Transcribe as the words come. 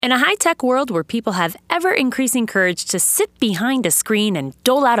In a high-tech world where people have ever-increasing courage to sit behind a screen and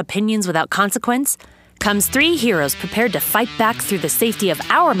dole out opinions without consequence, comes three heroes prepared to fight back through the safety of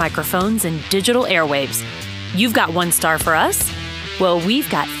our microphones and digital airwaves. You've got 1 star for us? Well, we've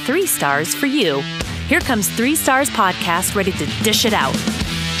got 3 stars for you. Here comes 3 Stars Podcast, ready to dish it out.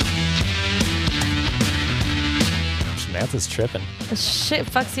 Samantha's tripping. Shit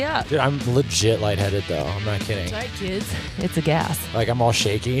fucks you up. Dude, I'm legit lightheaded, though. I'm not kidding. That's right, kids. It's a gas. Like, I'm all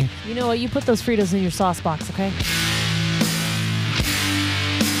shaky. You know what? You put those Fritos in your sauce box, okay?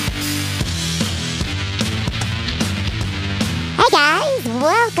 Hey guys,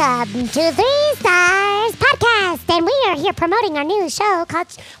 welcome to 3 Stars Podcast, and we are here promoting our new show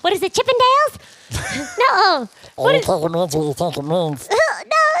called, what is it, Chippendales? No. What is, no, not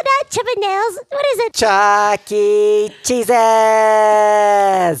Chippendales. What is it? Chuck E.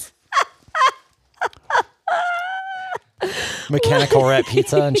 Cheese's. Mechanical Rat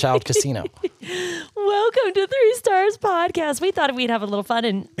Pizza and Child Casino. Welcome to 3 Stars Podcast. We thought we'd have a little fun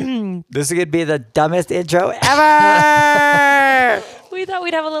and This is going to be the dumbest intro ever. we thought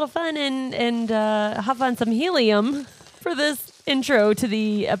we'd have a little fun and huff on some helium for this intro to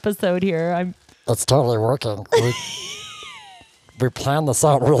the episode here. It's totally working. We planned this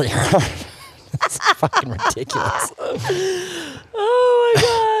out really hard. It's fucking ridiculous. Oh my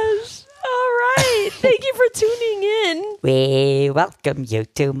gosh. All right. Thank you for tuning in. We welcome you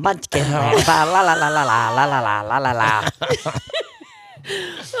to Munchkin Land. La la la la la la la la la la.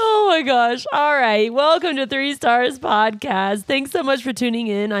 Oh my gosh. All right. Welcome to 3 Stars Podcast. Thanks so much for tuning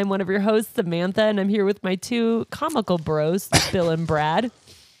in. I'm one of your hosts, Samantha, and I'm here with my 2 comical bros, Bill and Brad.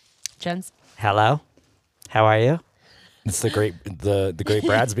 Gents. Hello. How are you? It's the great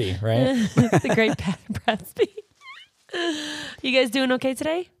Bradsby, right? The great Pat Bradsby. You guys doing okay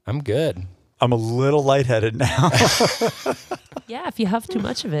today? I'm good. I'm a little lightheaded now. Yeah, if you huff too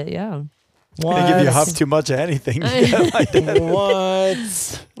much of it, yeah. What? I give you huff too much of anything. What?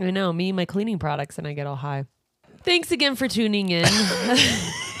 I know, me and my cleaning products, and I get all high. Thanks again for tuning in.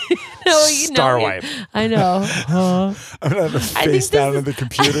 Star wipe. I know. I'm going to have to face down in the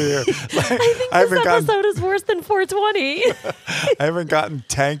computer here. I think this episode is worse than 420. I haven't gotten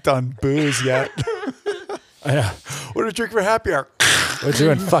tanked on booze yet. I know. What do we drink for happy hour? We're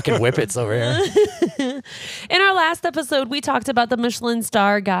doing fucking whippets over here. In our last episode, we talked about the Michelin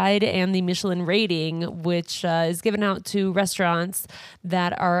Star Guide and the Michelin rating, which is given out to restaurants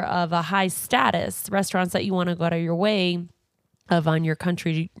that are of a high status, restaurants that you want to go out of your way of on your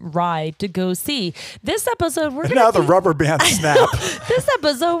country ride to go see. This episode, we're going to Now the rubber band snap. This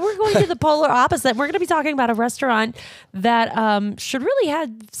episode, we're going to the polar opposite. We're going to be talking about a restaurant that should really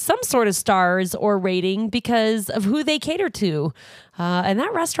have some sort of stars or rating because of who they cater to. And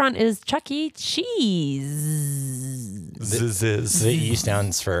that restaurant is Chuck E. Cheese. Ziz. The E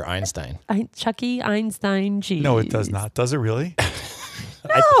stands for Einstein. Chuck E. Einstein Cheese. No, it does not. Does it really?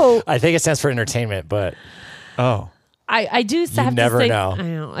 No. I think it stands for entertainment, but Oh. I do have to never say, know. I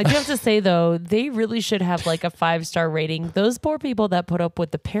know. I do have to say though, they really should have like a 5-star rating. Those poor people that put up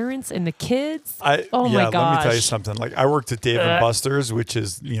with the parents and the kids. Oh my gosh. Let me tell you something. Like I worked at Dave and Buster's, which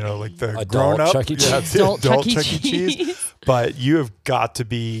is, like the Adult grown up Chuck E. Cheese. Yeah, the Adult adult Chuck E. Chuck E. Cheese. But you have got to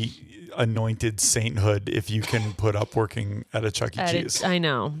be anointed sainthood if you can put up working at a Chuck E. Cheese. I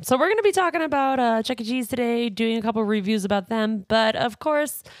know. So we're going to be talking about Chuck E. Cheese today, doing a couple of reviews about them. But of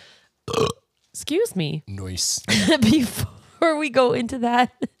course, excuse me, Nice. before we go into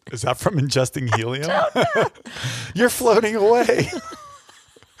that. Is that from ingesting helium? You're floating away.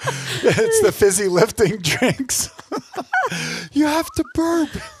 It's the fizzy lifting drinks. You have to burp.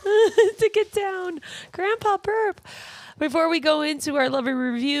 To get down. Grandpa burp. Before we go into our lovely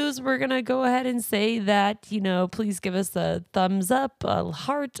reviews, we're going to go ahead and say that, please give us a thumbs up, a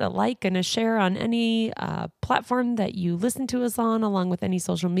heart, a like, and a share on any platform that you listen to us on, along with any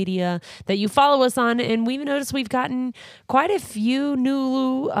social media that you follow us on. And we've noticed we've gotten quite a few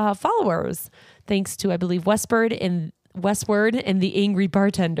new followers, thanks to, I believe, Westward and the Angry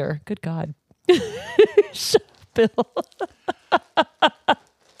Bartender. Good God. Shut up, Bill.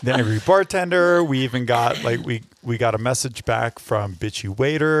 The Angry Bartender. We even got we got a message back from Bitchy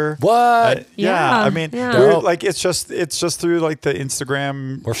Waiter. What? Yeah. I mean, yeah. it's just through like the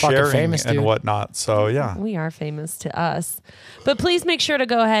Instagram We're fucking sharing famous, and dude. whatnot. So yeah. We are famous to us. But please make sure to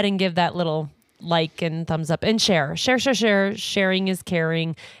go ahead and give that little like and thumbs up and share. Share. Sharing is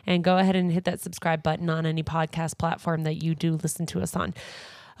caring. And go ahead and hit that subscribe button on any podcast platform that you do listen to us on.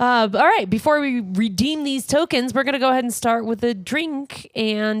 All right, before we redeem these tokens, we're going to go ahead and start with a drink.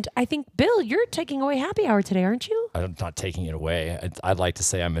 And I think, Bill, you're taking away happy hour today, aren't you? I'm not taking it away. I'd like to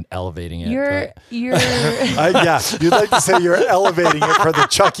say I'm elevating it. You're Yeah, you'd like to say you're elevating it for the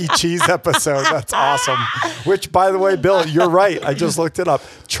Chuck E. Cheese episode. That's awesome. Which, by the way, Bill, you're right. I just looked it up.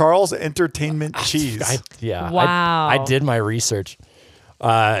 Charles Entertainment Cheese. Wow. I did my research.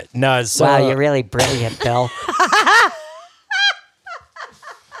 No, so Wow, you're really brilliant, Bill.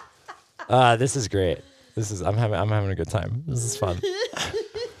 this is great. I'm having a good time. This is fun.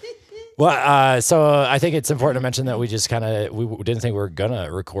 Well, so I think it's important to mention that we just kind of we didn't think we were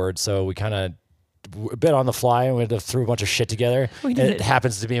gonna record, so we kind of a bit on the fly and we had to throw a bunch of shit together. It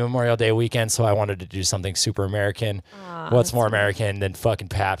happens to be Memorial Day weekend, so I wanted to do something super American. What's more American than fucking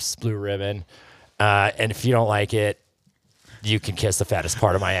Pabst Blue Ribbon? And if you don't like it, you can kiss the fattest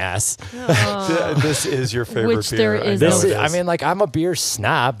part of my ass. This is your favorite Which beer. there is I know no- it is. I mean, like, I'm a beer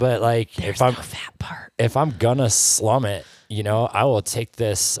snob, but like, There's no fat part. if I'm gonna slum it, you know, I will take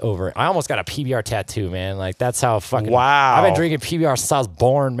this over. I almost got a PBR tattoo, man. Like, that's how fucking. Wow. I've been drinking PBR since I was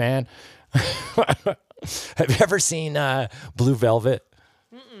born, man. Have you ever seen Blue Velvet?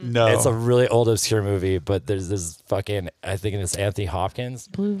 No. It's a really old, obscure movie, but there's this fucking, I think it's Anthony Hopkins.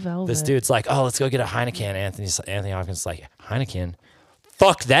 Blue Velvet. This dude's like, oh, let's go get a Heineken. Anthony Hopkins is like, Heineken?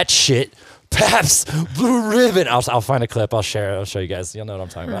 Fuck that shit. Pabst Blue Ribbon. I'll find a clip. I'll share it. I'll show you guys. You'll know what I'm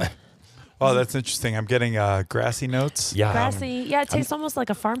talking about. Oh, that's interesting. I'm getting grassy notes. Yeah. Grassy. Yeah, it tastes almost like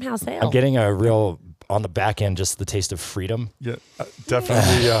a farmhouse ale. I'm getting a real, on the back end, just the taste of freedom. Yeah,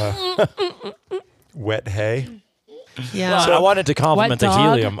 definitely wet hay. yeah. I wanted to compliment the Wet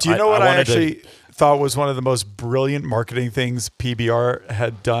dog? helium. Do you know what I wanted to- actually thought was one of the most brilliant marketing things PBR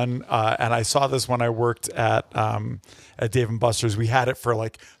had done? And I saw this when I worked at Dave & Buster's. We had it for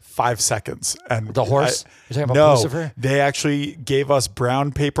like 5 seconds. And The horse? You're talking about no, Lucifer? they actually gave us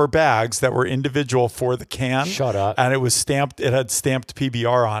brown paper bags that were individual for the can. Shut up. And it was stamped. It had stamped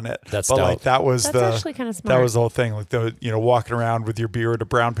PBR on it. That's but like dope. that was That's actually kinda That smart. was the whole thing. Like walking around with your beer in a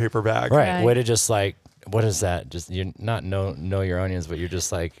brown paper bag. Right. Right. Way to just like, what is that? Just you're not know your onions, but you're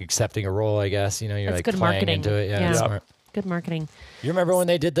just like accepting a role, I guess. You know, you're That's like good playing marketing. into it. Yeah, Yeah. that's Yeah. smart. Good marketing. You remember when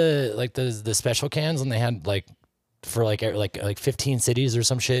they did the special cans and they had like for like 15 cities or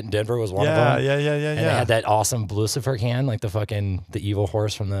some shit, and Denver was one of them. Yeah. And they had that awesome Lucifer can, like the evil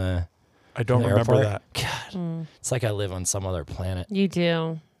horse from the. I don't from the remember airport. that. God, it's like I live on some other planet. You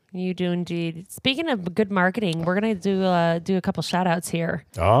do. You do indeed. Speaking of good marketing, we're gonna do a couple shout outs here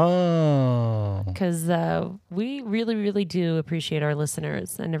Oh, because we really, really do appreciate our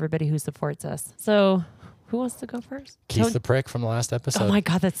listeners and everybody who supports us. So, who wants to go first? Keith the prick from the last episode. Oh my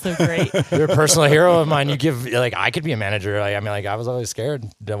God, that's so great. You're a personal hero of mine. You give like I could be a manager. Like, I mean, like I was always scared.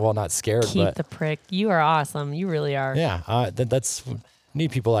 Well, not scared, Keith but the prick. You are awesome. You really are. yeah, that's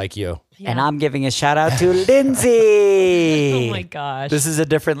need people like you. And I'm giving a shout out to Lindsay. Oh my gosh. This is a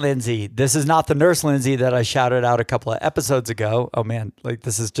different Lindsay. This is not the nurse Lindsay that I shouted out a couple of episodes ago. Oh man, like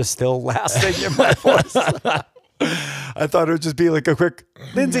this is just still lasting in my voice. I thought it would just be like a quick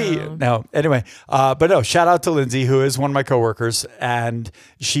Lindsay. No. Anyway, but no, shout out to Lindsay, who is one of my coworkers. And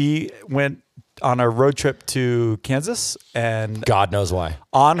she went on a road trip to Kansas. And God knows why.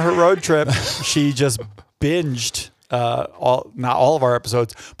 on her road trip, she just binged not all of our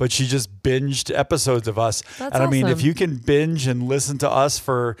episodes, but she just binged episodes of us. That's and I mean, if awesome. you can binge and listen to us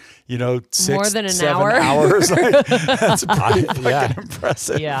for, 6, More than an 7 hour. hours, like, that's pretty fucking yeah.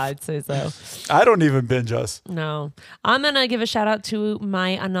 impressive. Yeah, I'd say so. I don't even binge us. No. I'm going to give a shout out to my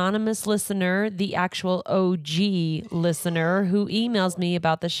anonymous listener, the actual OG listener who emails me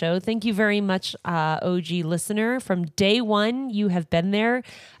about the show. Thank you very much, OG listener. From day one, you have been there.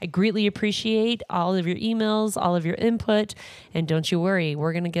 I greatly appreciate all of your emails, all of your input, and don't you worry,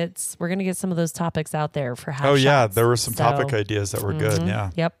 we're going to get some of those topics out there for Half Oh yeah, Shots. there were some So, topic ideas that were good. Yeah.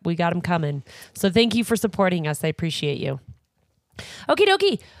 Yep, we got them coming. So thank you for supporting us. I appreciate you. Okie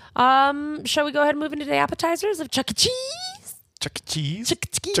dokie. Shall we go ahead and move into the appetizers of Chuck E. Cheese? Chuck E. Cheese. Chuck E.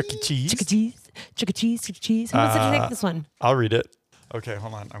 Cheese. Chuck E. Cheese. Chuck E. Cheese. Chuck E. Cheese. Chuck E. Cheese. Who wants to take this one? I'll read it. Okay,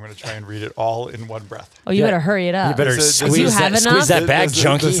 hold on. I'm going to try and read it all in one breath. Oh, you better hurry it up. You better Does it- Do you squeeze have that, enough? squeeze that bag, This is-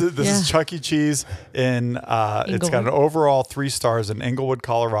 junkie. This is Chuck E. Cheese in, it's got an Inglewood. overall 3 stars in Englewood,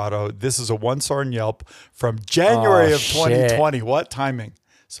 Colorado. This is a 1-star in Yelp from January Oh, of 2020. What timing?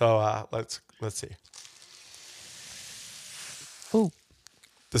 So let's see. Ooh.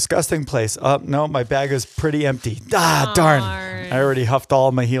 Disgusting place. No, my bag is pretty empty. Darn. I already huffed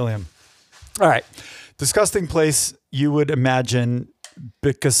all my helium. All right. Disgusting place you would imagine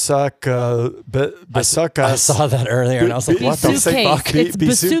Bisukas. I saw that earlier and I was like, what the fuck? It's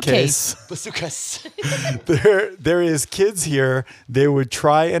Bisukas. Basukas. There is kids here. They would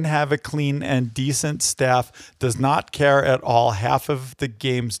try and have a clean and decent staff. Does not care at all. Half of the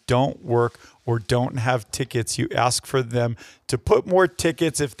games don't work or don't have tickets. You ask for them to put more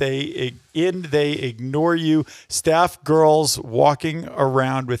tickets. If they ignore you. Staff girls walking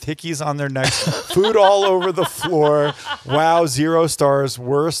around with hickeys on their necks, food all over the floor. Wow, 0 stars.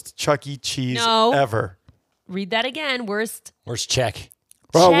 Worst Chuck E. Cheese ever. Read that again. Worst check.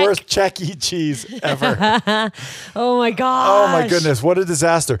 Well, Check. worst Chuck E. Cheese ever. Oh my god. Oh my goodness, what a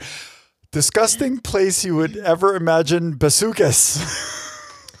disaster. Disgusting place you would ever imagine Basukas.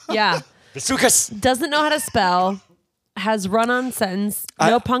 Yeah. Basukas. Doesn't know how to spell. Has run-on sentence.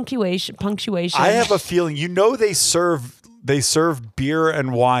 No punctuation. I have a feeling, they serve beer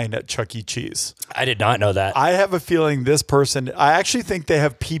and wine at Chuck E. Cheese. I did not know that. I have a feeling this person, I actually think they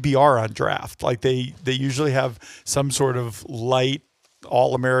have PBR on draft. Like they usually have some sort of light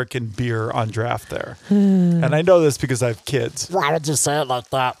all-American beer on draft there. And I know this because I have kids. Why would you say it like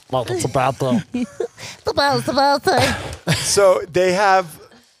that? Like it's a bad thing. The bad thing. So they have...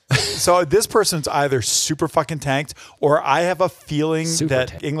 So this person's either super fucking tanked, or I have a feeling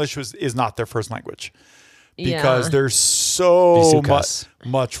that English is not their first language, because there's so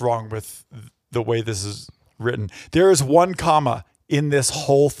much wrong with the way this is written. There is 1 comma in this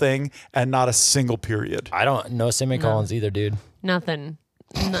whole thing and not a single period. I don't know semicolons either, dude. Nothing.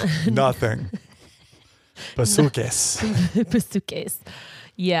 Nothing. Basuques. Basuques.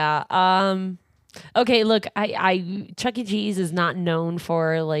 Yeah. Okay, look, I Chuck E. Cheese is not known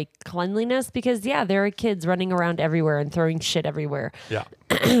for like cleanliness because there are kids running around everywhere and throwing shit everywhere. Yeah.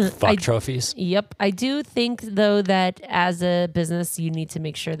 Fuck trophies. Yep. I do think though that as a business you need to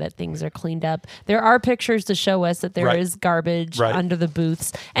make sure that things are cleaned up. There are pictures to show us that there is garbage under the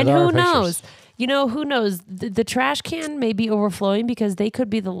booths. And who knows? Who knows? The trash can may be overflowing because they could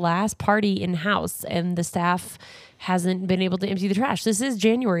be the last party in house and the staff hasn't been able to empty the trash. This is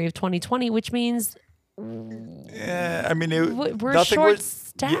January of 2020, which means we're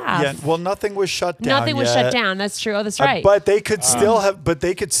short-staffed. Yeah, well, nothing was shut down. Nothing was shut down. That's true. Oh, that's right. But they could still have. But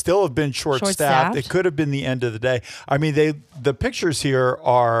they could still have been short-staffed. It could have been the end of the day. I mean, the pictures here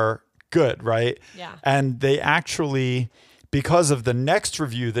are good, right? Yeah. And they actually, because of the next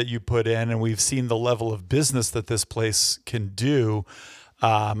review that you put in, and we've seen the level of business that this place can do.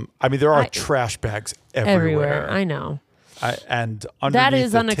 There are trash bags everywhere. I know. And underneath that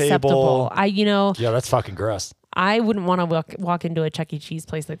is the unacceptable. Table, yeah, that's fucking gross. I wouldn't want to walk into a Chuck E. Cheese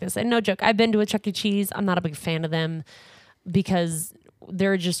place like this. And no joke, I've been to a Chuck E. Cheese. I'm not a big fan of them because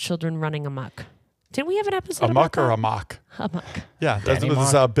they're just children running amok. Didn't we have an episode amok about or that? amok? Amok. Yeah, that's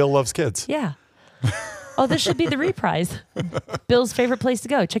what Bill Loves Kids. Yeah. Oh, this should be the reprise. Bill's favorite place to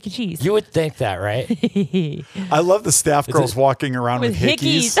go, Chuck E. Cheese. You would think that, right? I love the staff girls walking around with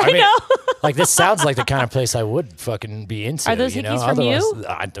hickeys. I know. Like, this sounds like the kind of place I would fucking be into. Are those hickeys from you?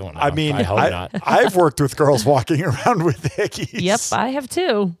 I don't know. I mean, I hope not. I've worked with girls walking around with hickeys. Yep, I have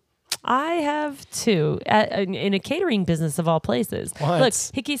too. In a catering business of all places. What? Look,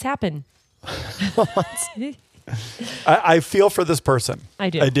 hickeys happen. I feel for this person. I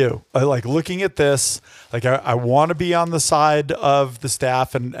do. I do. I like looking at this. Like I want to be on the side of the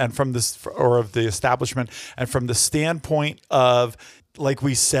staff and from this or of the establishment, and from the standpoint of, like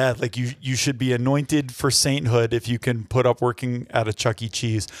we said, like you should be anointed for sainthood if you can put up working at a Chuck E.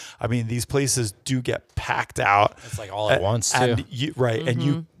 Cheese. I mean, these places do get packed out. It's like all at once too. And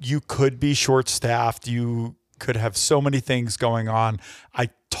and you could be short staffed. You could have so many things going on. I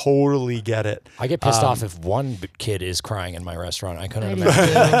totally get it. I get pissed off if one kid is crying in my restaurant. I couldn't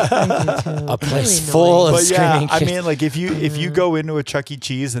imagine a place full of screaming kids. I mean, like if you go into a Chuck E.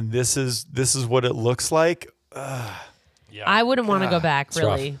 Cheese and this is what it looks like. I wouldn't want to go back,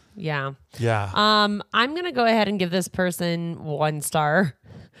 really. rough. Yeah. Yeah. I'm gonna go ahead and give this person 1 star.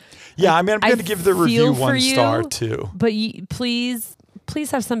 Yeah, I mean, I'm going to give the review feel for 1 star you, too. But please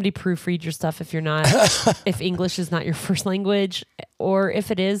have somebody proofread your stuff if you're not, if English is not your first language, or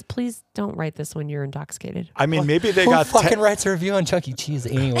if it is, please don't write this when you're intoxicated. I mean, maybe they Who got fucking writes a review on Chuck E. Cheese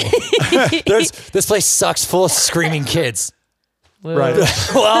anyway? This place sucks, full of screaming kids. Whoa. right.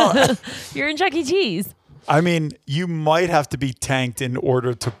 Well, You're in Chuck E. Cheese. I mean, you might have to be tanked in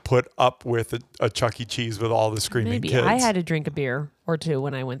order to put up with a Chuck E. Cheese with all the screaming Maybe kids. I had to drink a beer or 2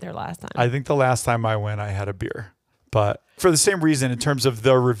 when I went there last time. I think the last time I went, I had a beer. But for the same reason, in terms of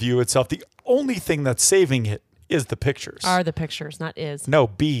the review itself, the only thing that's saving it is the pictures. Are the pictures, not is. No,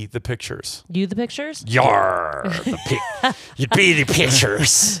 be the pictures. You the pictures? Yar. You'd be the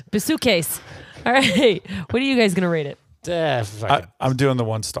pictures. Basuques. All right. What are you guys going to rate it? I'm doing the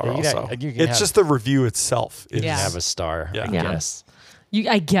 1 star also. It's just the review itself. You can have a star, I guess.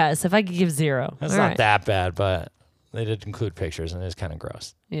 I guess if I could give 0. That's not that bad, but they did include pictures and it's kind of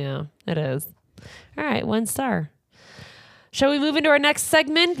gross. Yeah, it is. All right, 1 star. Shall we move into our next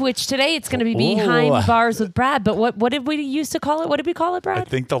segment, which today it's going to be Behind Bars with Brad. But what did we used to call it? What did we call it, Brad? I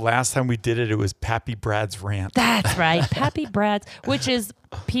think the last time we did it, it was Pappy Brad's Rant. That's right. Pappy Brad's, which is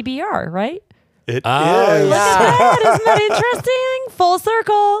PBR, right? It is. Look at that. Isn't that interesting? Full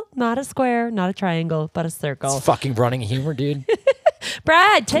circle. Not a square, not a triangle, but a circle. It's fucking running humor, dude.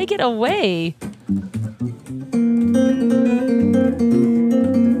 Brad, take it away.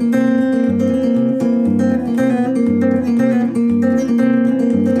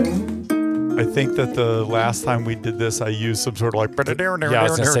 I think that the last time we did this, I used some sort of like. Yeah, I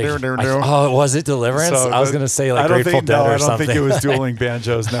was gonna say. Was it Deliverance? So, I was gonna say like Grateful Dead or something. I don't think it was dueling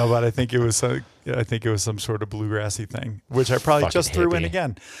banjos. No, but I think it was. I think it was some sort of bluegrassy thing, which I probably Fucking just threw in hippie.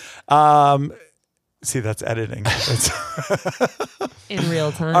 again. See, that's editing. In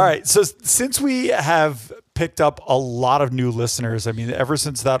real time. All right. So since we have picked up a lot of new listeners, I mean, ever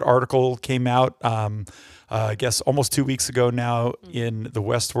since that article came out, I guess almost 2 weeks ago now in the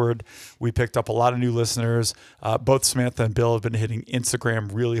Westward, we picked up a lot of new listeners. Both Samantha and Bill have been hitting Instagram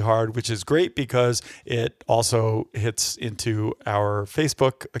really hard, which is great because it also hits into our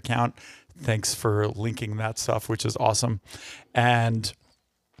Facebook account. Thanks for linking that stuff, which is awesome. And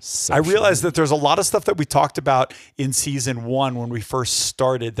I realized that there's a lot of stuff that we talked about in season 1 when we first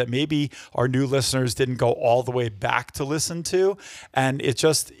started that maybe our new listeners didn't go all the way back to listen to. And it's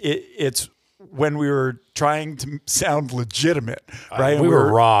when we were trying to sound legitimate, right? We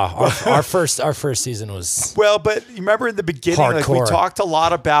were raw. Our first season was well, but you remember in the beginning, like we talked a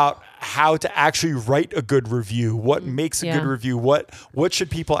lot about how to actually write a good review, what makes a good review, what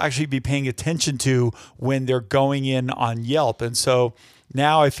should people actually be paying attention to when they're going in on Yelp. And so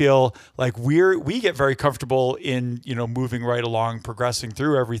now I feel like we get very comfortable in, moving right along, progressing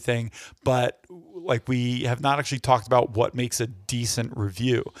through everything, but like we have not actually talked about what makes a decent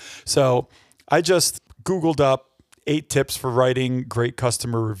review. So I just Googled up 8 tips for writing great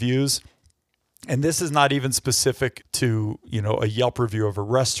customer reviews. And this is not even specific to, a Yelp review of a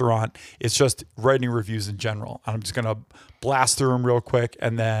restaurant. It's just writing reviews in general. I'm just going to blast through them real quick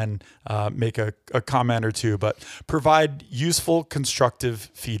and then make a comment or two, but provide useful,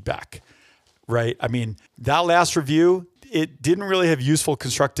 constructive feedback, right? I mean, that last review, it didn't really have useful,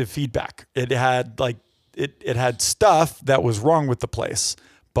 constructive feedback. It had it had stuff that was wrong with the place,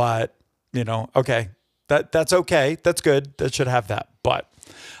 but okay, that's okay. That's good. That should have that. But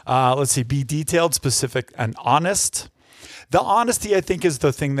let's see, be detailed, specific, and honest. The honesty, I think, is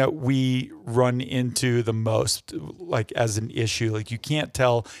the thing that we run into the most, like as an issue. Like you can't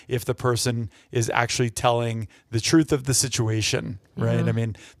tell if the person is actually telling the truth of the situation, right? Mm-hmm. I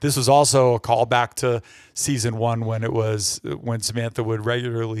mean, this was also a callback to season 1 when Samantha would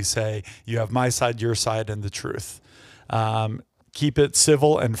regularly say, "You have my side, your side, and the truth." Keep it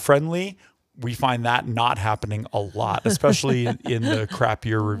civil and friendly. We find that not happening a lot, especially in the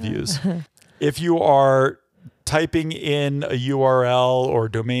crappier reviews. If you are typing in a URL or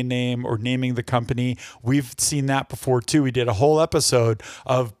domain name or naming the company, we've seen that before too. We did a whole episode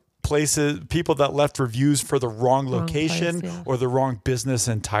of people that left reviews for the wrong location or the wrong business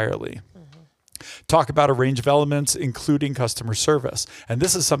entirely. Talk about a range of elements, including customer service. And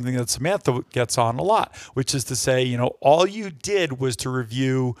this is something that Samantha gets on a lot, which is to say, all you did was to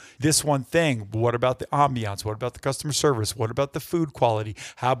review this one thing. What about the ambiance? What about the customer service? What about the food quality?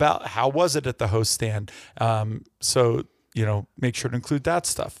 How was it at the host stand? So, make sure to include that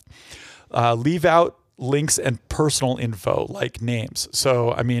stuff. Leave out links and personal info like names.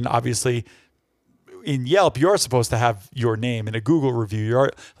 So, I mean, obviously, in Yelp, you're supposed to have your name. In a Google review,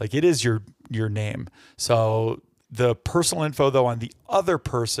 it is your name. So the personal info, though, on the other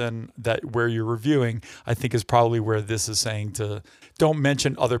person where you're reviewing, I think is probably where this is saying to don't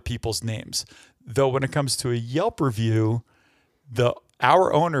mention other people's names. Though when it comes to a Yelp review,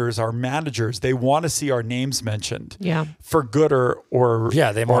 our owners, our managers, they want to see our names mentioned. Yeah. For good or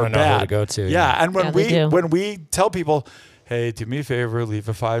they want to know who to go to. Yeah. And when we tell people, hey, do me a favor, leave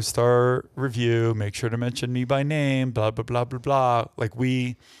a 5-star review, make sure to mention me by name, blah, blah, blah, blah, blah. Like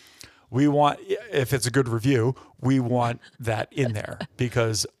we want, if it's a good review, we want that in there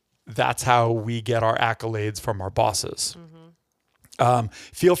because that's how we get our accolades from our bosses. Mm-hmm.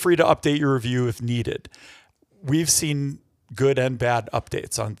 Feel free to update your review if needed. We've seen good and bad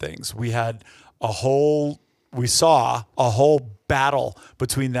updates on things. We saw a whole battle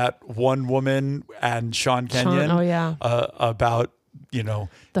between that one woman and Sean Kenyon about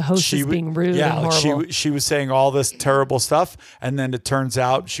the host is being rude and horrible. She was saying all this terrible stuff, and then it turns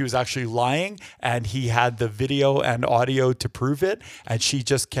out she was actually lying, and he had the video and audio to prove it, and she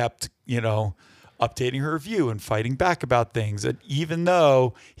just kept, updating her review and fighting back about things. And even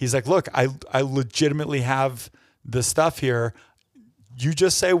though he's like, look, I legitimately have the stuff here, you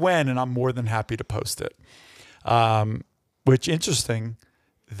just say when, and I'm more than happy to post it. Which, interesting,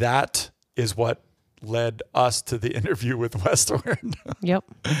 that is what led us to the interview with Westward. Yep.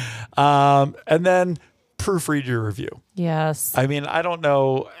 And then proofread your review. Yes. I mean, I don't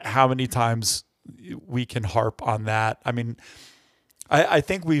know how many times we can harp on that. I mean, I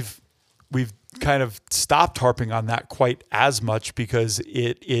think we've kind of stopped harping on that quite as much because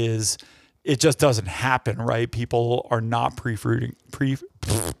it just doesn't happen, right? People are not proofreading their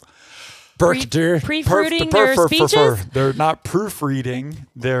speeches. They're not proofreading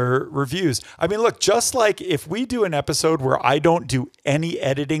their reviews. I mean, look, just like if we do an episode where I don't do any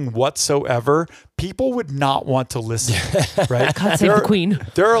editing whatsoever, people would not want to listen, right? God save the Queen.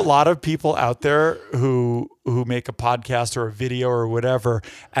 There are a lot of people out there who make a podcast or a video or whatever,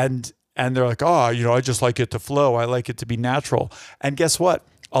 and they're like, oh, I just like it to flow. I like it to be natural. And guess what?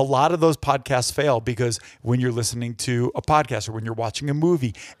 A lot of those podcasts fail because when you're listening to a podcast or when you're watching a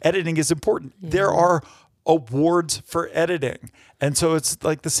movie, editing is important. Yeah. There are awards for editing. And so it's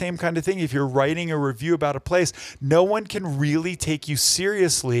like the same kind of thing. If you're writing a review about a place, no one can really take you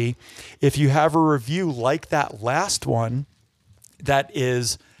seriously if you have a review like that last one that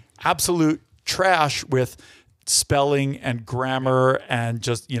is absolute trash with spelling and grammar and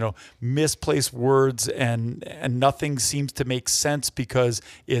just, misplaced words and nothing seems to make sense because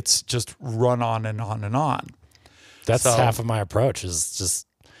it's just run on and on and on. That's half of my approach is just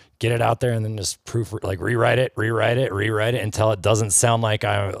get it out there and then just rewrite it until it doesn't sound like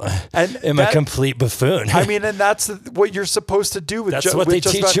I am a complete buffoon. I mean, and that's what you're supposed to do with that's what they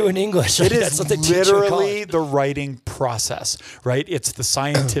teach you in English. It that's is what they literally the writing process, right? It's the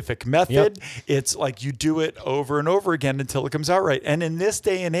scientific method. Yep. It's like you do it over and over again until it comes out right. And in this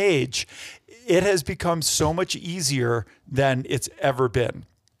day and age, it has become so much easier than it's ever been.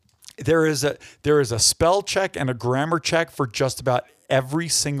 There is a spell check and a grammar check for just about every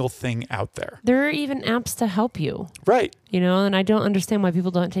single thing out there. There are even apps to help you. Right. And I don't understand why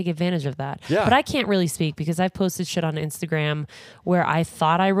people don't take advantage of that. Yeah. But I can't really speak because I've posted shit on Instagram where I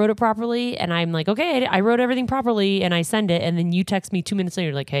thought I wrote it properly and I'm like, okay, I wrote everything properly and I send it. And then you text me 2 minutes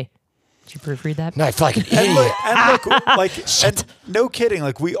later, like, hey, did you proofread that? No, I feel like an idiot. And no kidding,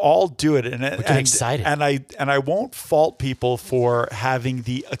 like we all do it. And we get excited. And I won't fault people for having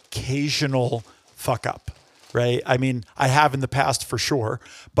the occasional fuck up. Right. I mean, I have in the past for sure,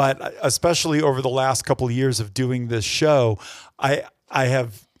 but especially over the last couple of years of doing this show, I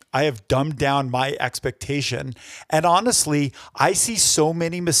have dumbed down my expectation. And honestly, I see so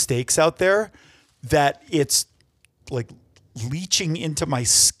many mistakes out there that it's like leaching into my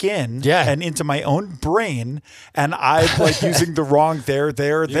skin and into my own brain. And I'm like using the wrong there,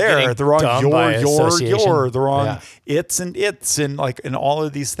 the wrong your, the wrong it's and like in all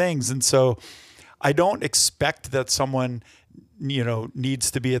of these things. And so I don't expect that someone, needs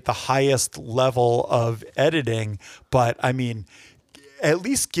to be at the highest level of editing, but I mean, at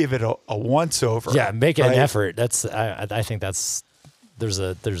least give it a once over. Yeah, make it an effort. That's I think there's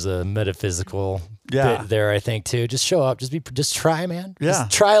a metaphysical bit there. I think too. Just show up. Just try, man. Yeah,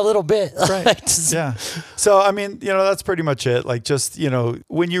 just try a little bit. Right. Yeah. So I mean, that's pretty much it. Like just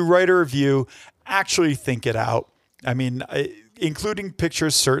when you write a review, actually think it out. I mean, including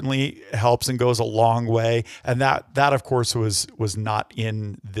pictures certainly helps and goes a long way. And that of course was not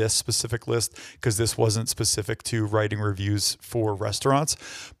in this specific list because this wasn't specific to writing reviews for restaurants.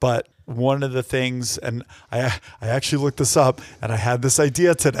 But one of the things, and I actually looked this up and I had this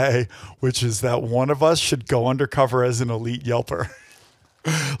idea today, which is that one of us should go undercover as an elite Yelper.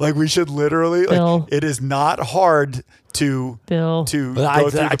 Like we should literally, it is not hard to go through the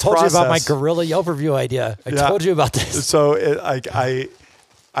process. I told you about my guerrilla Yelp review idea. I told you about this. So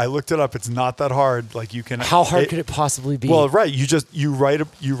I looked it up. It's not that hard. Like you can. How hard could it possibly be? Well, right. You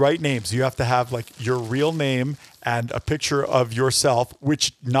write names. You have to have like your real name and a picture of yourself,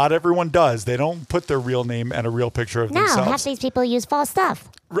 which not everyone does. They don't put their real name and a real picture of themselves. No, half these people use false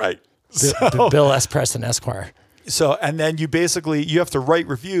stuff. Right. Bill S. Preston Esquire. So, and then you have to write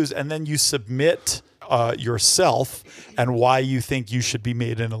reviews and then you submit yourself and why you think you should be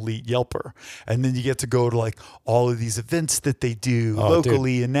made an elite Yelper. And then you get to go to like all of these events that they do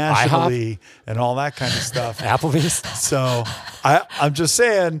locally and nationally and all that kind of stuff. Applebee's. So I'm just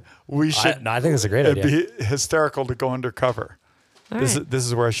saying we should. I think it's a great idea. It'd be hysterical to go undercover. All This right.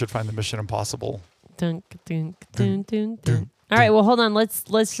 is where I should find the Mission Impossible. Dun, dun, dun, dun, dun. All right. Well, hold on. Let's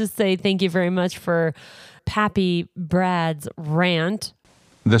just say thank you very much for Pappy Brad's rant.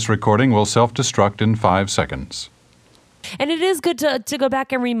 This recording will self-destruct in 5 seconds. And it is good to go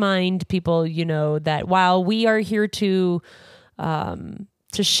back and remind people, that while we are here to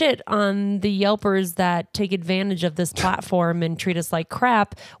shit on the Yelpers that take advantage of this platform and treat us like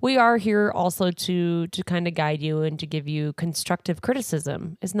crap, we are here also to kind of guide you and to give you constructive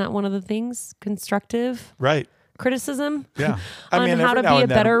criticism. Isn't that one of the things? Constructive criticism? Yeah. On how to be a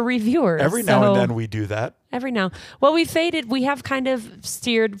better reviewer. Every now and then we do that. Every now. Well, we have kind of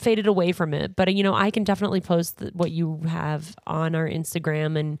faded away from it. But, I can definitely post what you have on our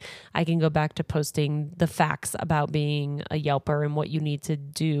Instagram, and I can go back to posting the facts about being a Yelper and what you need to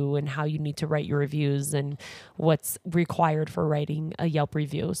do and how you need to write your reviews and what's required for writing a Yelp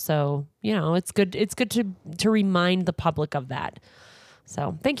review. So, it's good to remind the public of that.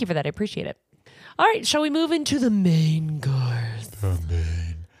 So thank you for that. I appreciate it. All right. Shall we move into the main course? The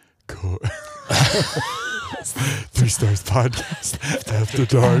main course. 3 Stars Podcast After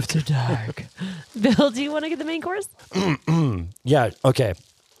Dark. After dark. Bill, do you want to get the main course? Yeah. Okay.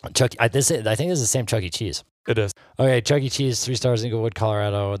 Chuck. I think this is the same Chuck E. Cheese. It is. Okay. Chuck E. Cheese, 3 stars, Inglewood,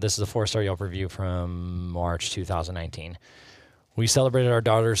 Colorado. This is a 4-star Yelp review from March 2019. We celebrated our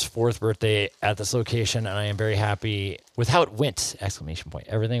daughter's 4th birthday at this location, and I am very happy with how it went! !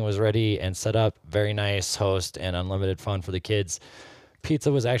 Everything was ready and set up. Very nice host and unlimited fun for the kids.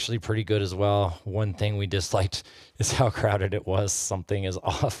 Pizza was actually pretty good as well. One thing we disliked is how crowded it was. Something is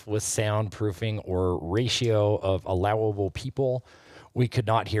off with soundproofing or ratio of allowable people. We could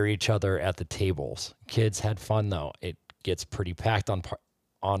not hear each other at the tables. Kids had fun though. It gets pretty packed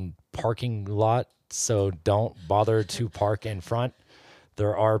on parking lot, so don't bother to park in front.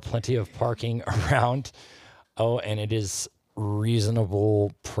 There are plenty of parking around. Oh, and it is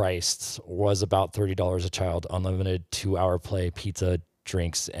reasonable priced. Was about $30 a child. Unlimited 2-hour play, pizza,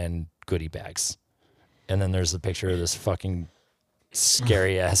 drinks, and goodie bags. And then there's a picture of this fucking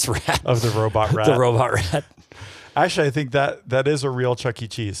scary ass rat. Of the robot rat. The robot rat. Actually, I think that is a real Chuck E.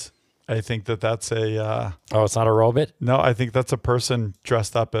 Cheese. I think that's a... Oh, it's not a robot? No, I think that's a person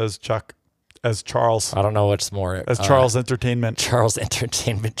dressed up as Charles. I don't know what's more. As Charles Entertainment. Charles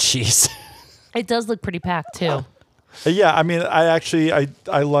Entertainment Cheese. It does look pretty packed too. Yeah, I mean, I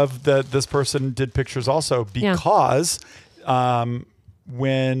love that this person did pictures also because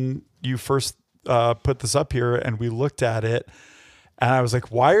when you first put this up here and we looked at it, and I was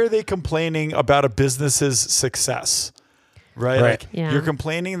like, why are they complaining about a business's success? Right? Like, you're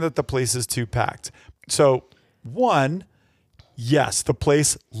complaining that the place is too packed. So, one, yes, the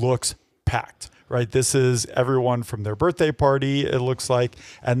place looks packed, right? This is everyone from their birthday party, it looks like.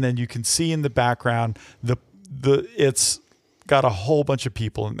 And then you can see in the background, it's got a whole bunch of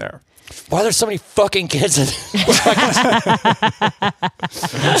people in there. Why are there so many fucking kids in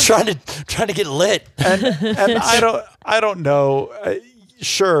trying to get lit? And I don't know.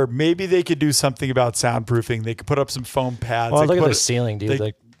 Sure, maybe they could do something about soundproofing. They could put up some foam pads. Well, look at the ceiling,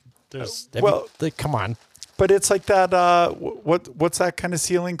 dude. Come on. But it's like that. What's that kind of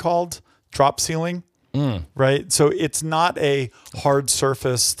ceiling called? Drop ceiling, right? So it's not a hard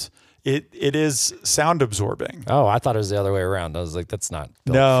surfaced. It is sound absorbing. Oh, I thought it was the other way around. I was like, that's not.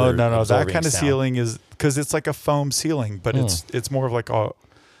 No. That kind of ceiling is because it's like a foam ceiling, but it's more of like a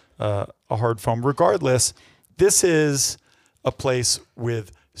hard foam. Regardless, this is a place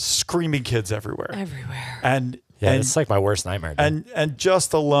with screaming kids everywhere. And it's like my worst nightmare. Dude. And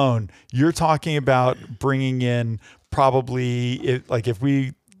just alone, you're talking about bringing in probably if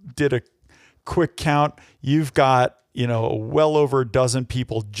we did a quick count, you've got well over a dozen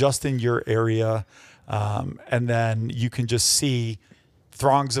people just in your area, and then you can just see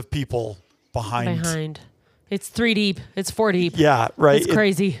throngs of people behind. It's 3 deep. It's 4 deep. Yeah, right. It's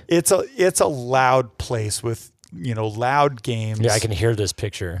crazy. It's a loud place with loud games. Yeah, I can hear this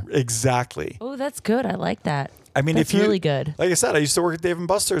picture. Exactly. Oh, that's good. I like that. I mean, that's really good. Like I said, I used to work at Dave &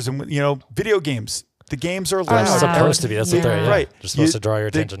 Buster's, and video games. The games are loud. They're supposed to be. That's what they're right. They're supposed to draw your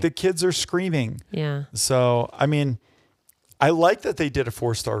attention. The kids are screaming. Yeah. So, I mean, I like that they did a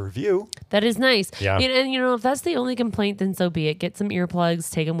 4-star review. That is nice. Yeah. And if that's the only complaint, then so be it. Get some earplugs.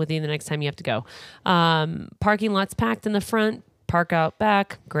 Take them with you the next time you have to go. Parking lot's packed in the front. Park out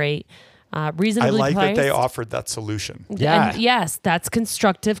back. Great. Reasonably I like priced. that they offered that solution. Yeah. And yes, that's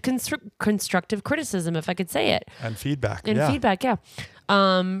constructive criticism, if I could say it. And feedback. Feedback, yeah.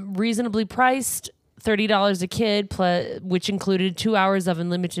 Reasonably priced. $30 a kid, which included 2 hours of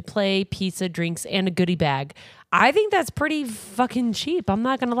unlimited play, pizza, drinks, and a goodie bag. I think that's pretty fucking cheap. I'm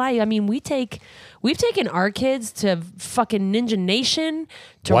not gonna lie. I mean, we've taken our kids to fucking Ninja Nation,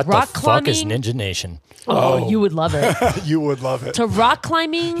 to What rock the climbing. fuck is Ninja Nation? Oh, you would love it. You would love it. To rock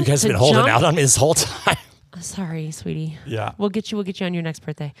climbing. You guys to have been holding jump. out on me this whole time. Sorry, sweetie. Yeah. We'll get you on your next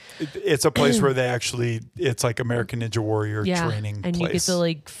birthday. It's a place where it's like American Ninja Warrior training and place. you get to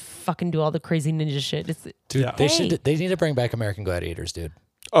like fucking do all the crazy ninja shit. Dude, Yeah. they need to bring back American Gladiators, dude.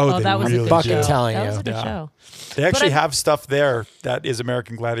 Oh, they that was really a good fucking show. telling That you. was a good Yeah. show. They actually I- have stuff there that is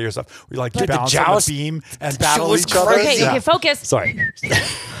American Gladiator stuff. We like to Like the bounce on joust? the beam and battle was each other. Okay, okay, focus. Sorry.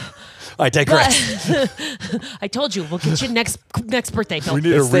 I digress. I told you, we'll get you next birthday, Bill. We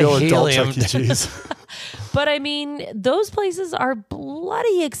need It's a the real adult helium. Chuck E. Cheese. But I mean, those places are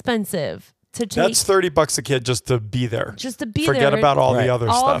bloody expensive to take. That's $30 a kid just to be there. Just to be Forget there. about all Right. the other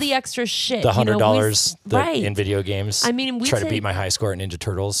all stuff. the extra shit. The you know, $100 right. in video games. I mean, we try to take- beat my high score at Ninja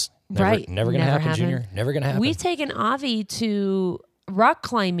Turtles. Never, Right. Never gonna Never happen, Junior. happened. Never gonna happen. We've taken Avi to rock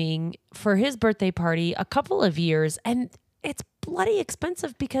climbing for his birthday party a couple of years, and it's bloody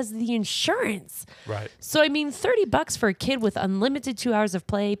expensive because of the insurance. Right. So I mean, $30 for a kid with unlimited 2 hours of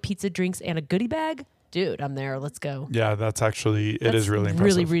play, pizza, drinks, and a goodie bag. Dude, I'm there. Let's go. Yeah, that's actually, it is That's really impressive.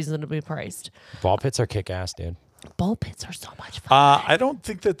 really reasonably priced. Ball pits are kick ass, dude. Ball pits are so much fun. I don't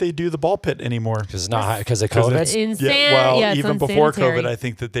think that they do the ball pit anymore. Because it's not because of 'Cause COVID. it's- Insane. well, Yeah, it's even before unsanitary. COVID, I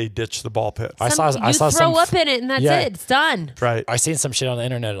think that they ditched the ball pit. I saw you some throw up in it, and that's Yeah. it. It's done. Right. I seen some shit on the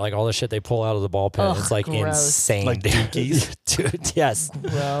internet, like all the shit they pull out of the ball pit. Ugh, it's like gross. insane, Like dude. dookies? Dude, yes.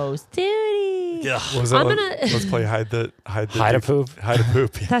 Gross, duty. Was it I'm like- gonna- let's play hide the Hide a poop. Hide a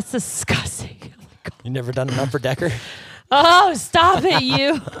poop. Yeah. That's disgusting. You never done an upper decker? Oh, stop it,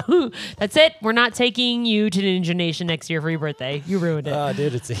 you. That's it. We're not taking you to Ninja Nation next year for your birthday. You ruined it. Oh,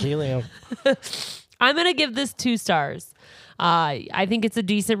 dude, it's a helium. I'm going to give this 2 stars. I think it's a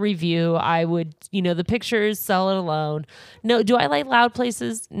decent review. I would, the pictures sell it alone. No, do I like loud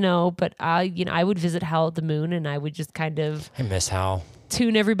places? No, but I would visit Hell at the Moon, and I would just kind of I miss Hal.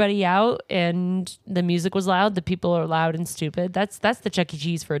 tune everybody out, and the music was loud. The people are loud and stupid. That's the Chuck E.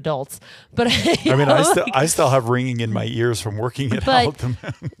 Cheese for adults. But I mean, I still have ringing in my ears from working at Hell at the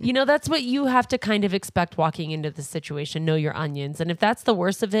Moon. that's what you have to kind of expect walking into this situation. Know your onions, and if that's the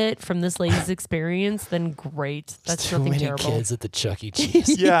worst of it from this lady's experience, then great. That's Too nothing many terrible. kids at the Chuck E.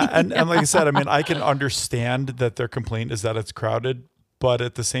 Cheese. Yeah, and like I said, I mean, I can understand that their complaint is that it's crowded, but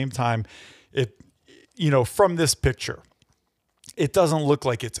at the same time, from this picture, it doesn't look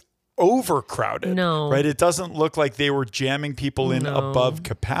like it's overcrowded. No. Right? It doesn't look like they were jamming people in above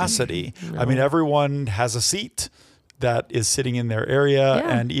capacity. I mean, everyone has a seat that is sitting in their area,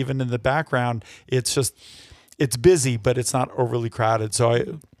 Yeah. and even in the background, it's busy, but it's not overly crowded.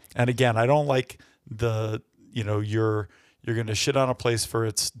 So again, I don't like you're going to shit on a place for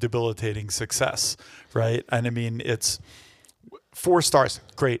its debilitating success, right? And I mean, it's 4 stars.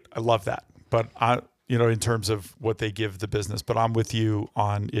 Great. I love that. But in terms of what they give the business, but I'm with you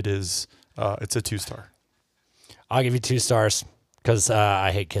on it's a 2-star. I'll give you 2 stars because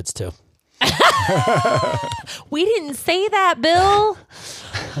I hate kids too. We didn't say that, Bill.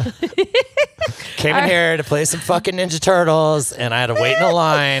 Came in here to play some fucking Ninja Turtles, and I had to wait in a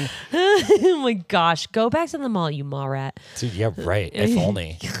line. Oh my gosh. Go back to the mall, you mall rat. Dude, yeah, right. If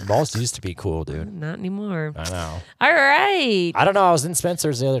only. Malls used to be cool, dude. Not anymore. I know. All right. I don't know. I was in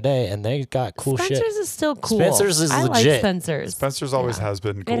Spencer's the other day, and they got cool shit. Spencer's is still cool. Spencer's is I like legit. Spencer's. Spencer's always has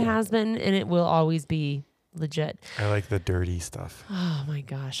been cool. It has been, and it will always be legit. I like the dirty stuff. Oh my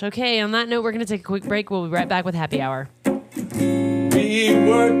gosh. Okay, on that note, we're going to take a quick break. We'll be right back with Happy Hour. We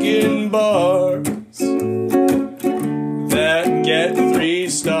work in bars that get 3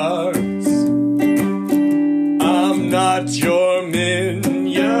 stars. I'm not your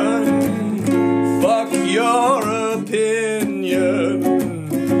minion. Fuck your opinion.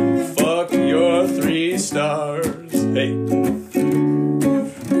 Fuck your 3 stars. Hey.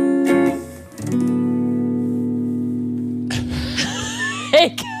 Hey,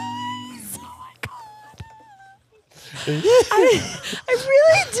 guys. Oh my God. I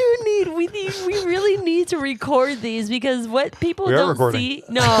really do we really need to record these because what people We are don't recording. see,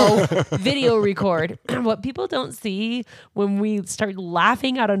 no, video record. What people don't see when we start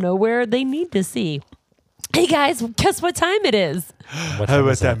laughing out of nowhere, they need to see. Hey guys, guess what time it is? What What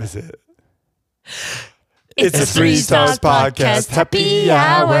is it? time is it? It's a 3 Stars Podcast Happy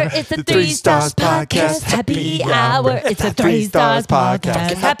Hour. It's a 3 Stars Podcast Happy Hour. It's a 3 Stars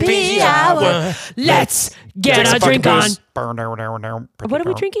Podcast Happy Hour. Let's get a drink on. What are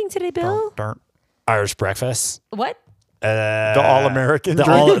we drinking today, Bill? Irish breakfast. What? The all-American the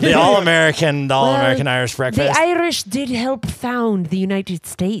drink? all-American Well, Irish The breakfast. Irish did help found the United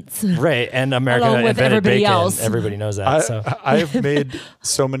States. Right, and America Along with invented everybody bacon. else. Everybody knows that. So I've made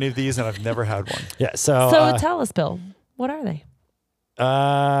so many of these, and I've never had one. yeah, so So tell us, Bill, what are they?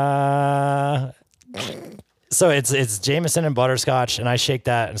 so it's Jameson and butterscotch, and I shake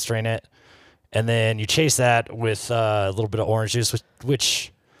that and strain it, and then you chase that with a little bit of orange juice,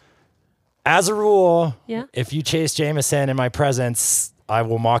 which as a rule, Yeah. if you chase Jameson in my presence, I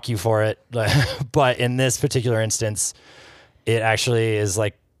will mock you for it. But in this particular instance, it actually is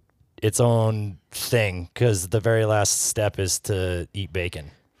like its own thing because the very last step is to eat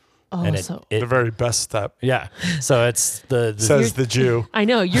bacon. Oh, And so The very best step, yeah, so it's the says the Jew. I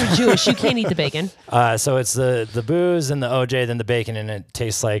know you're Jewish. You can't eat the bacon. so it's the booze and the OJ, then the bacon, and it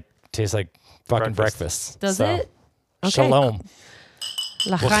tastes like fucking breakfast. Does So, it? Okay. Shalom.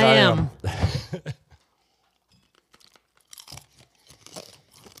 L'chaim.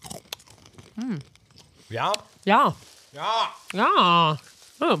 Yeah. Yeah. Yeah. Yeah.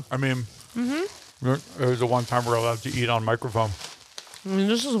 Oh, I mean, it was the one time we're allowed to eat on microphone. I mean,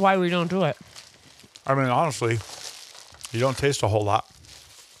 this is why we don't do it. I mean, honestly, you don't taste a whole lot.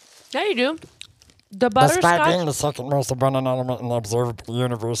 Yeah, you do. The Despite being butterscotch. the second most abundant element in the observable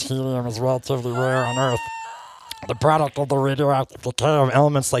universe, helium is relatively rare on Earth. The product of the radioactive decay of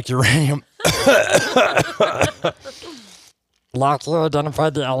Elements like uranium. Lockyer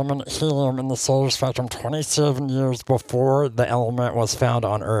identified the element helium in the solar spectrum 27 years Before the element was found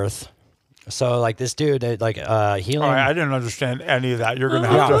on Earth. So like this dude, helium. All right, I didn't understand any of that. You're gonna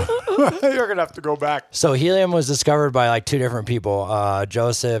have to. You're gonna have to go back. So helium was discovered by like two different people,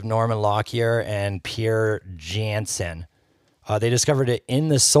 Joseph Norman Lockyer and Pierre Janssen. They discovered it in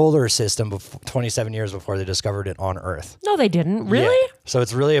the solar system 27 years before they discovered it on Earth. No, they didn't. Really? Yeah. So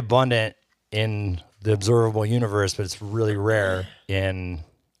it's really abundant in the observable universe, but it's really rare on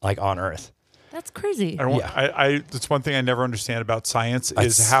Earth. That's crazy. That's one thing I never understand about science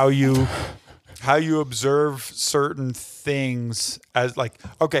is how you observe certain things as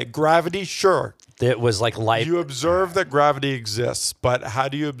okay, gravity, sure. It was like light. You observe that gravity exists, but how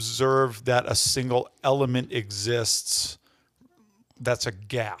do you observe that a single element exists that's a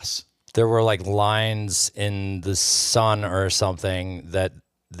gas? There were like lines in the sun or something that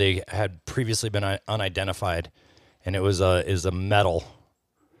they had previously been unidentified, and it was a metal.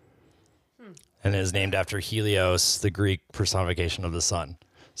 And it is named after Helios, the Greek personification of the sun.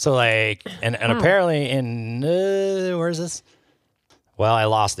 So and apparently where is this? Well, I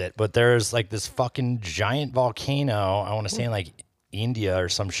lost it, but there's like this fucking giant volcano. I want to say in like India or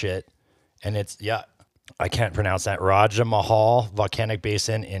some shit. And I can't pronounce that. Raja Mahal volcanic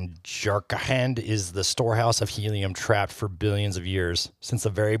basin in Jharkhand is the storehouse of helium trapped for billions of years since the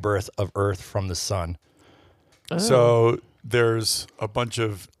very birth of Earth from the sun. Oh. So there's a bunch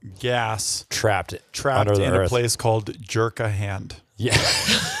of gas Trapped trapped under the in earth. a place called Jharkhand. Yeah.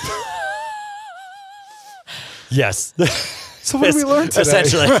 Yes. So what did we learn today?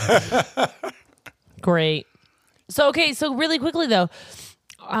 Essentially. Great. So really quickly though,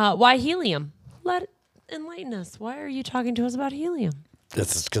 why helium? Enlighten us. Why are you talking to us about helium?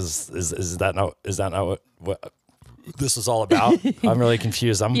 This is because is that not what this is all about? I'm really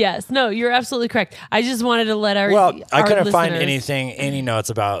confused. Yes. No, you're absolutely correct. I just wanted to let I our couldn't find listeners- any notes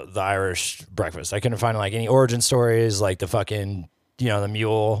about the Irish breakfast. I couldn't find like any origin stories, like the fucking the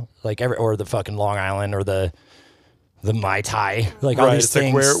mule, or the fucking Long Island or the Mai Tai, all Right, these it's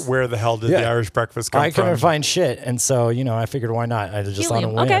things. like where the hell did the Irish breakfast come I couldn't from? find shit, and so I figured why not? I just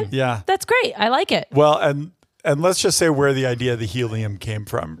Helium. thought Okay. Yeah. That's great. I like it. Well, and let's just say where the idea of the helium came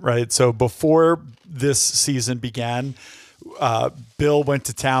from, right? So before this season began, Bill went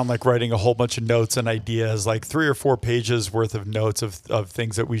to town, writing a whole bunch of notes and ideas, 3 or 4 pages worth of notes of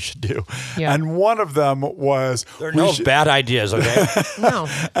things that we should do. Yeah. And one of them was there are no bad ideas, okay? No.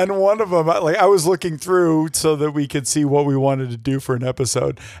 And one of them, I was looking through so that we could see what we wanted to do for an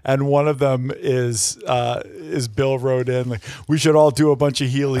episode. And one of them is Bill wrote in, we should all do a bunch of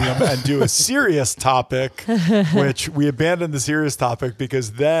helium and do a serious topic, which we abandoned the serious topic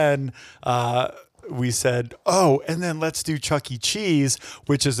because then we said, and then let's do Chuck E. Cheese,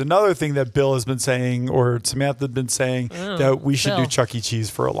 which is another thing that Bill has been saying, or Samantha had been saying, that we should Bill. do Chuck E. Cheese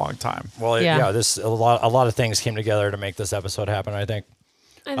for a long time. Well, Yeah. this a lot of things came together to make this episode happen. I think.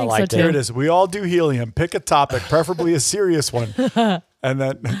 I think liked so it. too. Here it is. We all do helium. Pick a topic, preferably a serious one. And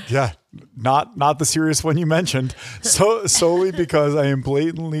then, not the serious one you mentioned. So solely because I am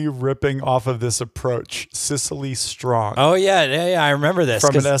blatantly ripping off of this approach. Cicely Strong. Oh yeah, I remember this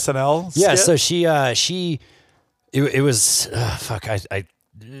From an 'cause- SNL Yeah, skit? so it was fuck. I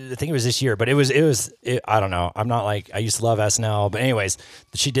I think it was this year, but it was I don't know. I'm not like, I used to love SNL, but anyways,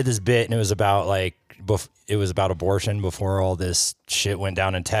 she did this bit and it was about like, it was about abortion before all this shit went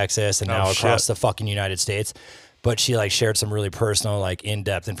down in Texas and now across the fucking United States. But she like shared some really personal, like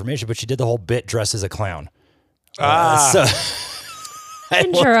in-depth information, but she did the whole bit dressed as a clown. So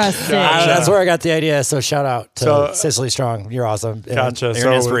Interesting. That's where I got the idea. So shout out to Cicely Strong. You're awesome. Gotcha. You're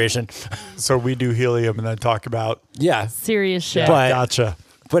an inspiration. So we do helium and then talk about serious shit. But, gotcha.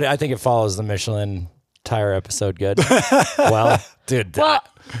 But I think it follows the Michelin tire episode good. Well, dude, I'm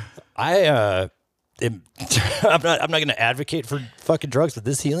not going to advocate for fucking drugs, but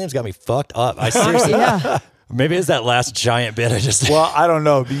this helium's got me fucked up. I seriously, maybe it's that last giant bit I just. Well, I don't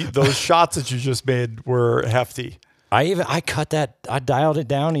know. Those shots that you just made were hefty. I cut that. I dialed it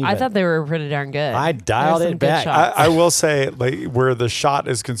down. Even. I thought they were pretty darn good. I dialed it back. I will say, like, where the shot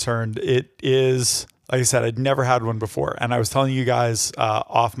is concerned, it is, like I said, I'd never had one before, and I was telling you guys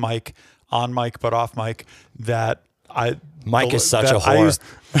off mic, on mic, but off mic that Mike is such a whore.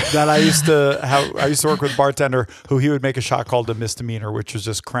 I used to work with a bartender who he would make a shot called a misdemeanor, which was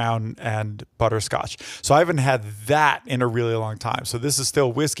just Crown and butterscotch. So I haven't had that in a really long time. So this is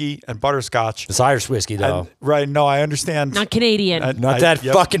still whiskey and butterscotch. It's Irish whiskey though. And, right. No, I understand. Not Canadian. Not that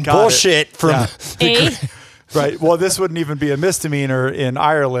fucking bullshit from Right. Well, this wouldn't even be a misdemeanor in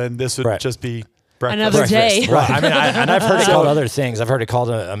Ireland. This would just be breakfast. Another day. Right. I mean, and I've heard it called other things. I've heard it called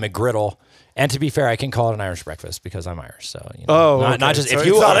a McGriddle. And to be fair, I can call it an Irish breakfast because I'm Irish. So, you know, not just so if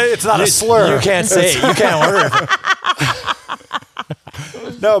you it's not a slur. You can't say it. You can't order it.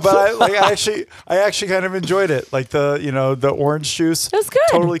 No, but I actually kind of enjoyed it. Like the orange juice. That's good.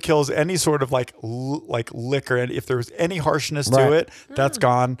 Totally kills any sort of like liquor, and if there was any harshness to it, that's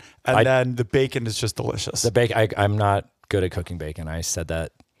gone. And then the bacon is just delicious. The bacon. I'm not good at cooking bacon. I said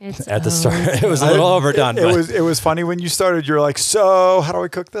that. At the start, it was a little overdone. It was funny when you started. You're like, so how do I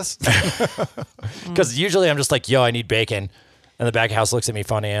cook this? Because usually I'm just like, yo, I need bacon, and the back house looks at me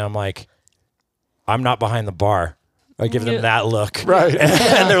funny, and I'm like, I'm not behind the bar. I give them that look, right?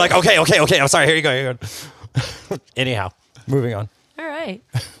 And they're like, okay. I'm sorry. Here you go. Anyhow, moving on. All right.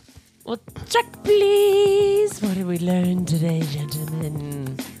 Well, check, please. What did we learn today,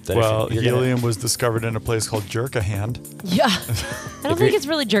 gentlemen? Well, helium was discovered in a place called Jerkahand. Yeah. I don't think it's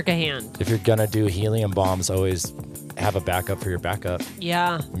really Jerkahand. If you're going to do helium bombs, always have a backup for your backup.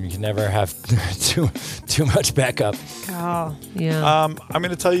 Yeah. You can never have too much backup. Oh, yeah. I'm going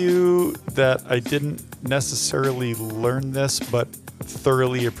to tell you that I didn't necessarily learn this, but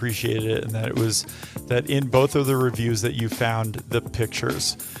thoroughly appreciated it, and that it was that in both of the reviews that you found the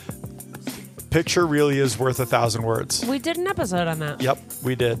pictures. Picture really is worth 1,000 words. We did an episode on that. Yep,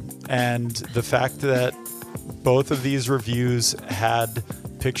 we did. And the fact that both of these reviews had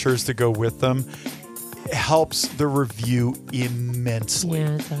pictures to go with them helps the review immensely.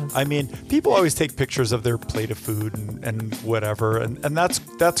 Yeah, it does. I mean, people always take pictures of their plate of food and whatever, and that's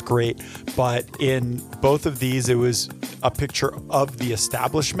great. But in both of these, it was a picture of the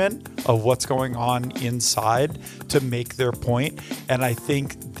establishment, of what's going on inside to make their point. And I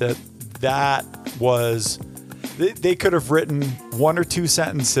think that was, they could have written one or two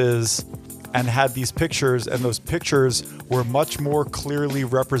sentences and had these pictures, and those pictures were much more clearly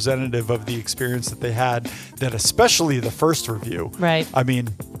representative of the experience that they had than especially the first review. Right. I mean,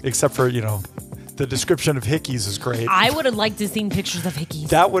 except for, the description of hickeys is great. I would have liked to seen pictures of hickeys.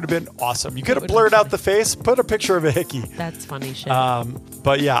 That would have been awesome. You could have blurred out the face, put a picture of a hickey. That's funny shit.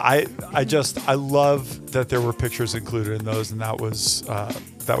 But yeah, I love that there were pictures included in those, and that was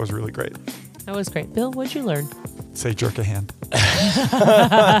really great. That was great. Bill, what'd you learn? Say jerk a hand.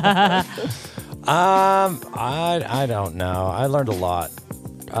 I don't know. I learned a lot.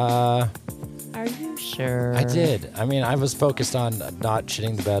 Are you sure? I did. I mean, I was focused on not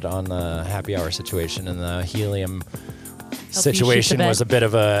shitting the bed on the happy hour situation, and the helium situation was a bit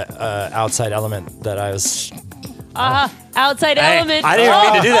of a outside element that I was. Outside element. I didn't even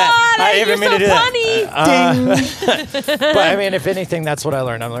mean to do that. I didn't even mean to do that. But I mean, if anything, that's what I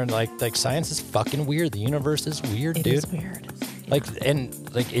learned. I learned like science is fucking weird. The universe is weird, dude. It is weird.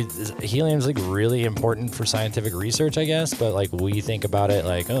 Helium's like really important for scientific research, I guess. But like we think about it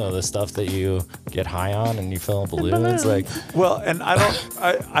like, oh, the stuff that you get high on and you fill in balloons. Like, well, and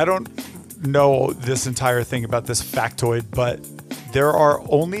I don't know this entire thing about this factoid, but there are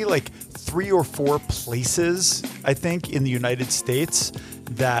only like 3 or 4 places, I think, in the United States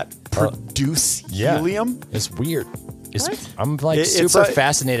that produce helium. It's weird. What? I'm like super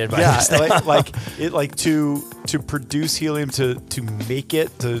fascinated by this. To produce helium, to make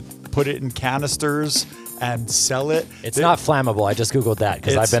it, to put it in canisters and sell it. It's not flammable. I just Googled that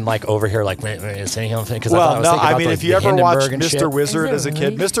because I've been like over here like, is anything? Because I mean, if you ever watched Mr. Wizard Is as a it kid,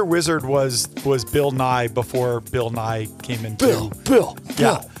 really? Mr. Wizard was Bill Nye before Bill Nye came into Bill.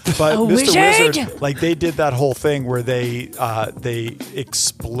 Yeah, but A Mr. wizard? Wizard, like they did that whole thing where they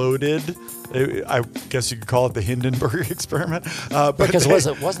exploded. I guess you could call it the Hindenburg experiment. But Because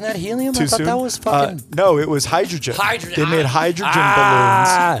wasn't that helium? too I thought soon? that was fucking. No, it was hydrogen. Hydrogen. They made hydrogen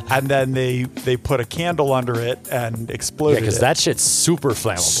balloons, and then they put a candle under it and Yeah, exploded because it. that shit's super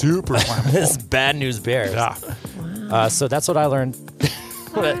flammable. Super flammable. This is bad news bears. Yeah. So that's what I learned.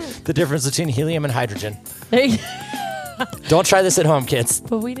 The difference between helium and hydrogen. Don't try this at home, kids.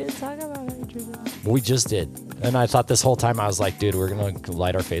 But we didn't talk about hydrogen. We just did. And I thought this whole time, I was like, dude, we're going to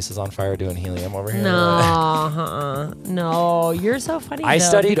light our faces on fire doing helium over here. No, you're so funny. I though,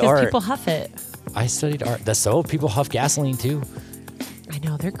 studied because art. People huff it. I studied art. That's so people huff gasoline too. I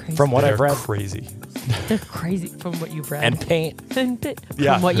know they're crazy. From what They're I've read. crazy. They're crazy from what you've read. And paint.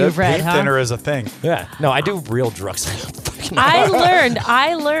 Yeah, from what the you've read, paint huh? thinner is a thing. Yeah. No, I do real drugs.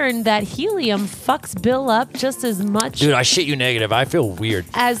 I learned that helium fucks Bill up just as much Dude, I shit you negative. I feel weird.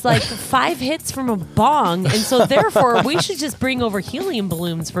 as like 5 hits from a bong, and so therefore we should just bring over helium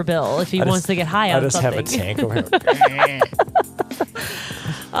balloons for Bill if he wants to get high I on just something. have a tank over here.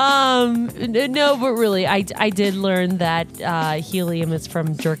 No, but really, I did learn that helium is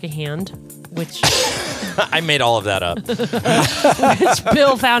from jerk a hand, which I made all of that up. which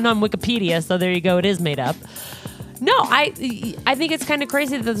Bill found on Wikipedia. So there you go, it is made up. No, I think it's kind of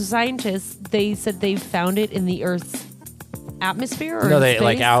crazy that the scientists, they said they found it in the Earth's atmosphere or No, in they space?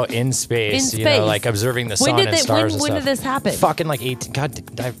 like out in space, In you know, space. like observing the When sun did and they- stars and when stuff. did this happen? Fucking like 18. God,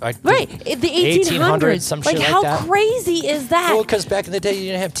 I Right, the 1800s. some like shit how like that. crazy is that? Well, because back in the day, you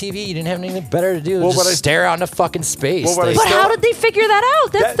didn't have TV. You didn't have anything better to do than Well, just but I- stare out into fucking space. Well, but I but still- how did they figure that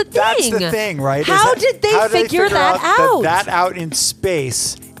out? That's the thing. That's the thing, right? How did they figure that out? That out in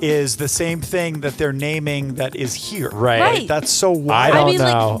space is the same thing that they're naming that is here. Right. Right. That's so I wild. don't I mean,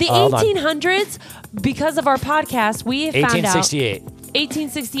 know. like the Hold on. 1800s, because of our podcast, we found out 1868.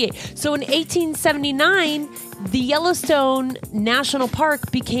 1868. So in 1879, the Yellowstone National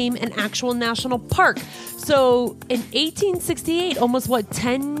Park became an actual national park. So in 1868, almost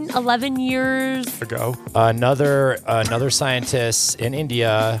 10, 11 years. Ago. Another scientist in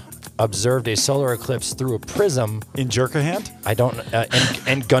India observed a solar eclipse through a prism. In Jerkahand? I don't.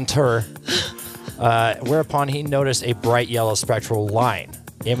 In Guntur, whereupon he noticed a bright yellow spectral line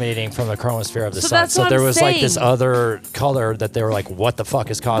emanating from the chromosphere of the So sun. that's So what there I'm was like this saying. other color that they were like, "What the fuck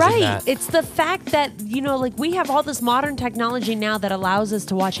is causing Right. that?" It's the fact that, like we have all this modern technology now that allows us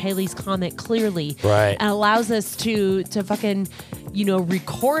to watch Halley's Comet clearly. Right. And allows us to fucking,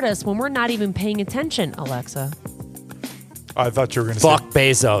 record us when we're not even paying attention, Alexa. I thought you were going to Fuck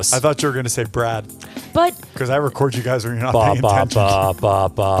say. Bezos. I thought you were going to say Brad, But because I record you guys when you're not Ba, paying ba, attention.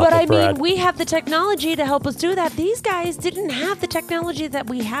 But I Brad. mean, we have the technology to help us do that. These guys didn't have the technology that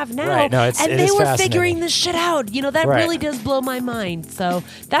we have now. Right, no, it and they is were fascinating. figuring this shit out. That Right. really does blow my mind. So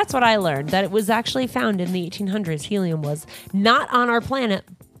that's what I learned, that it was actually found in the 1800s. Helium was not on our planet,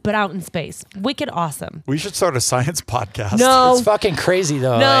 but out in space. Wicked awesome. We should start a science podcast. No. It's fucking crazy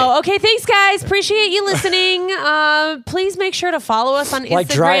though. No. Okay. Thanks, guys. Appreciate you listening. Please make sure to follow us on Instagram, Like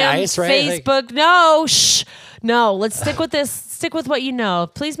dry ice, right? Facebook. No. Shh. No. Let's stick with this. Stick with what you know.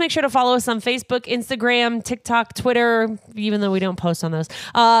 Please make sure to follow us on Facebook, Instagram, TikTok, Twitter. Even though we don't post on those.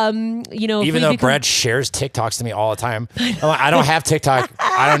 Even though Brad shares TikToks to me all the time. I'm like, I don't have TikTok.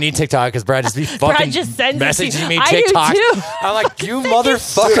 I don't need TikTok because Brad just be fucking just sends it to messaging you. me I do TikToks. too. I'm like, you Dude,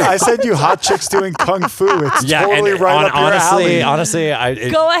 motherfucker. I send you hot chicks doing kung fu. It's Yeah, totally and right up your alley. honestly,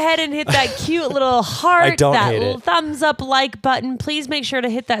 Go ahead and hit that cute little heart, I don't that hate little it. thumbs up like button. Please make sure to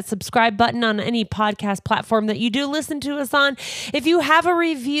hit that subscribe button on any podcast platform that you do listen to us on. If you have a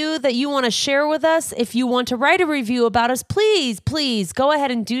review that you want to share with us, if you want to write a review about us, please go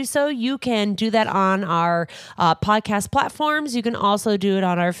ahead and do so. You can do that on our podcast platforms. You can also do it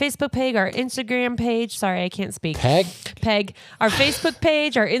on our Facebook page, our Instagram page. Sorry, I can't speak. Peg. Our Facebook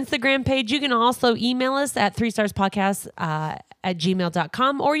page, our Instagram page. You can also email us at 3starspodcast at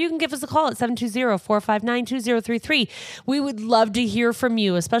gmail.com, or you can give us a call at 720-459-2033. We would love to hear from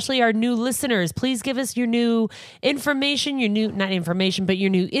you, especially our new listeners. Please give us your new information, your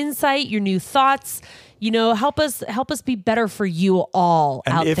new insight, your new thoughts. Help us be better for you all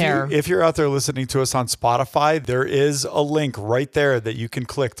And out there. if you're out there listening to us on Spotify, there is a link right there that you can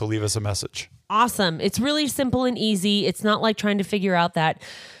click to leave us a message. awesome. It's really simple and easy. It's not like trying to figure out that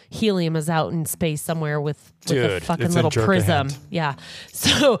helium is out in space somewhere with a fucking little prism. Yeah.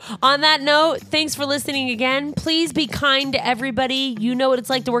 So on that note, thanks for listening again. Please be kind to everybody. You know what it's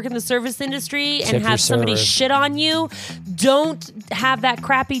like to work in the service industry and have somebody shit on you. Don't have that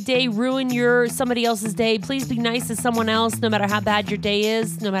crappy day ruin somebody else's day. Please be nice to someone else, no matter how bad your day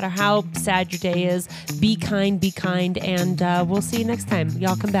is, no matter how sad your day is. Be kind, and we'll see you next time.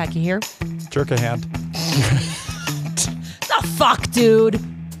 Y'all come back, you hear? Jerk a hand. The fuck, dude?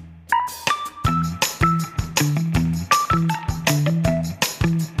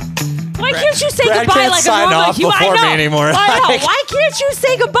 Why can't you say goodbye like a normal human? I know. Anymore. I know. Why can't you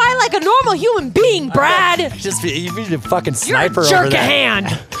say goodbye like a normal human being, Brad? You be a fucking sniper. You're a jerk over a there.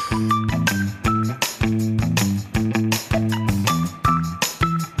 hand.